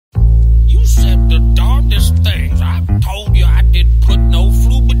this thing. I told you I didn't put no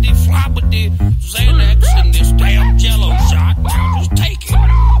fluidity, flobbity, Xanax in this damn jello shot. Now just take it.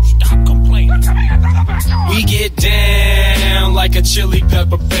 Stop complaining. We get down like a chili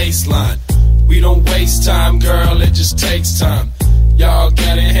pepper baseline. We don't waste time, girl, it just takes time. Y'all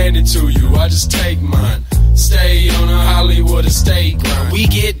got it handed to you, I just take mine. Stay on a Hollywood estate grind. We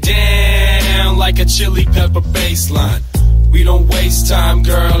get down like a chili pepper baseline. We don't waste time,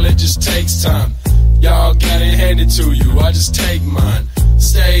 girl, it just takes time. Y'all got it handed to you, I just take mine.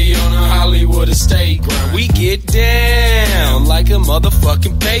 Stay on a Hollywood estate grind. We get down like a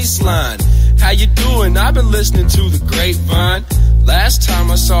motherfucking baseline. How you doing? I've been listening to the grapevine. Last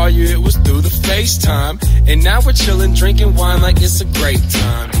time I saw you, it was through the FaceTime. And now we're chillin', drinking wine like it's a great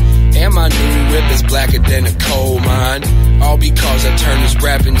time. And my new whip is blacker than a coal mine. All because I turned this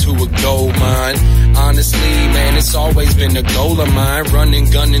rap into a gold mine. Honestly, man, it's always been a goal of mine. Running,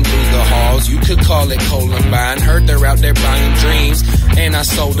 gunning through the halls, you could call it Columbine. Heard they're out there buying dreams, and I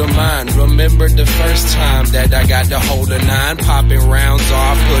sold them mine. Remember the first time that I got to hold a 9, popping rounds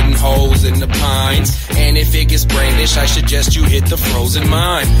off, putting holes in the pines. And if it gets brainless, I suggest you hit the frozen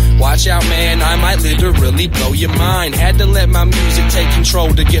mine. Watch out, man, I might literally blow your mind. Had to let my music take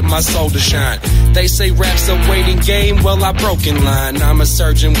control to get my soul to shine. They say rap's a waiting game, well I broke in line. I'm a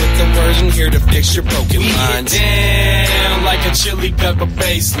surgeon with the words and here to fix your broken lines. We get down like a chili pepper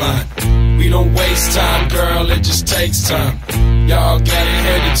baseline. We don't waste time, girl, it just takes time. Y'all got it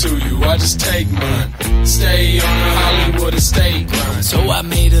handed to you, I just take mine. Stay on the Hollywood estate grind. So I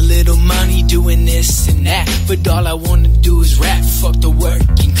made a little money doing this and that, but all I wanna do is rap, fuck the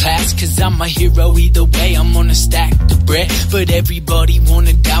working class. Cause I'm a hero either way, I'm gonna stack the bread. But everybody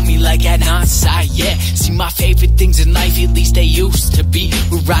wanna doubt me like I'm not side yet. See, my favorite things in life, at least they used to be,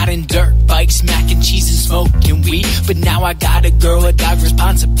 we're riding dirt bikes, mac and cheese and smoking weed. But now I got a girl, I got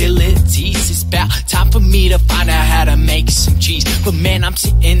responsibilities. It's about time for me to find out how to make some cheese. But man, I'm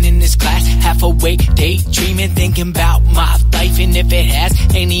sitting in this class, half awake, daydreaming, thinking about my life. And if it has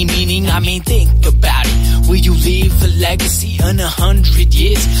any meaning, I mean, think about it. Will you leave a legacy in 100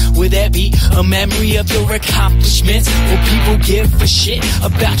 years? Will there be a memory of your accomplishments? Will people give a shit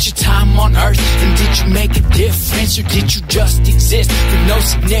about your time on earth? And did you make a difference, or did you just exist with no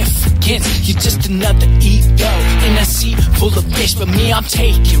significance? You're just another ego in a sea full of fish. But me, I'm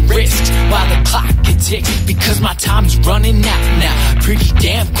taking risks while the clock it ticks, because my time's running out now pretty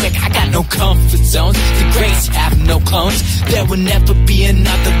damn quick. I got no comfort zones, the greats have no clones. There will never be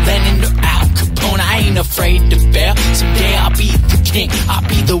another Lennon or Al Capone. I ain't afraid to fail, someday I'll be the king, I'll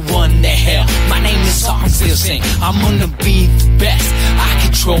be the one that hell. My name is songs they'll sing, I'm gonna be the best. I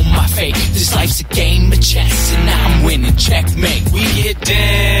control my fate, this life's a game of chess, and now I'm winning, checkmate. We get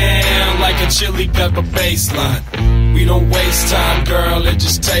down like a chili pepper baseline. We don't waste time, girl, it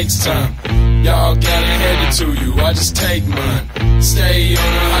just takes time. Y'all got it handed to you, I just take mine. Stay on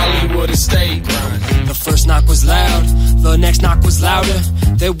a Hollywood estate grind. The first knock was loud, the next knock was louder.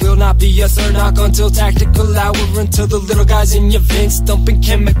 There will not be a third knock until tactical hour. Until the little guys in your vents dumping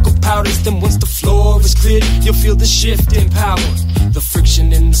chemical powders. Then once the floor is cleared, you'll feel the shift in power. The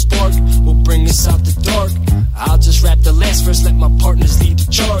friction and the spark will bring us out the dark. I'll just rap the last verse, let my partners lead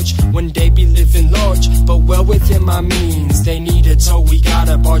the charge. One day be living large, but well within my means. They need a tow, we got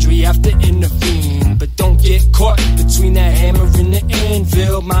a barge, we have to intervene. But don't get caught between that hammer and the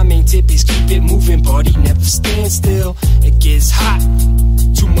anvil. My main tip is keep it moving, buddy, never stand still. It gets hot,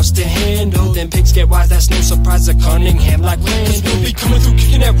 too much to handle. Then pigs get wise, that's no surprise. A Cunningham like Randall. Cause we'll be coming through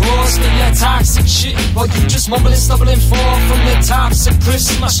kicking that raw, spitting that toxic shit, while you just mumble and stumble and fall from the tops of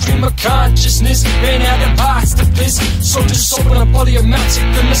cliffs. My stream of consciousness ran out of pots to piss. So just open up all your mouth,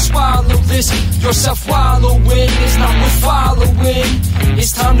 you're gonna swallow this. Yourself wallowing is not with following.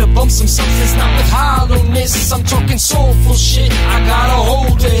 It's time to bump some substance, not with hollowness. I'm talking soulful shit, I gotta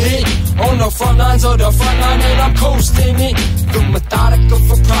hold a hit on the front lines of the front line, and I'm coasting it. The methodic of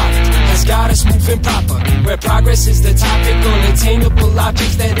a product has got us moving proper, where progress is the topic. Unattainable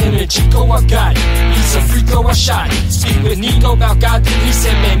objects, that energy go, I got it. He's a freak, though I shot it. Speak with Nino about God, then he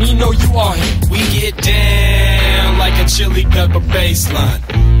said, man, Nino, you are him. We get down like a chili pepper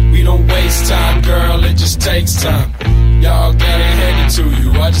baseline. We don't waste time, girl, it just takes time. Y'all got it handed to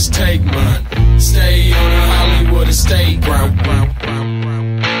you, I just take mine. Stay on a Hollywood estate grind.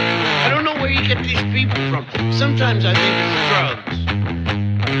 I don't know where you get these people from. Sometimes I think it's drugs.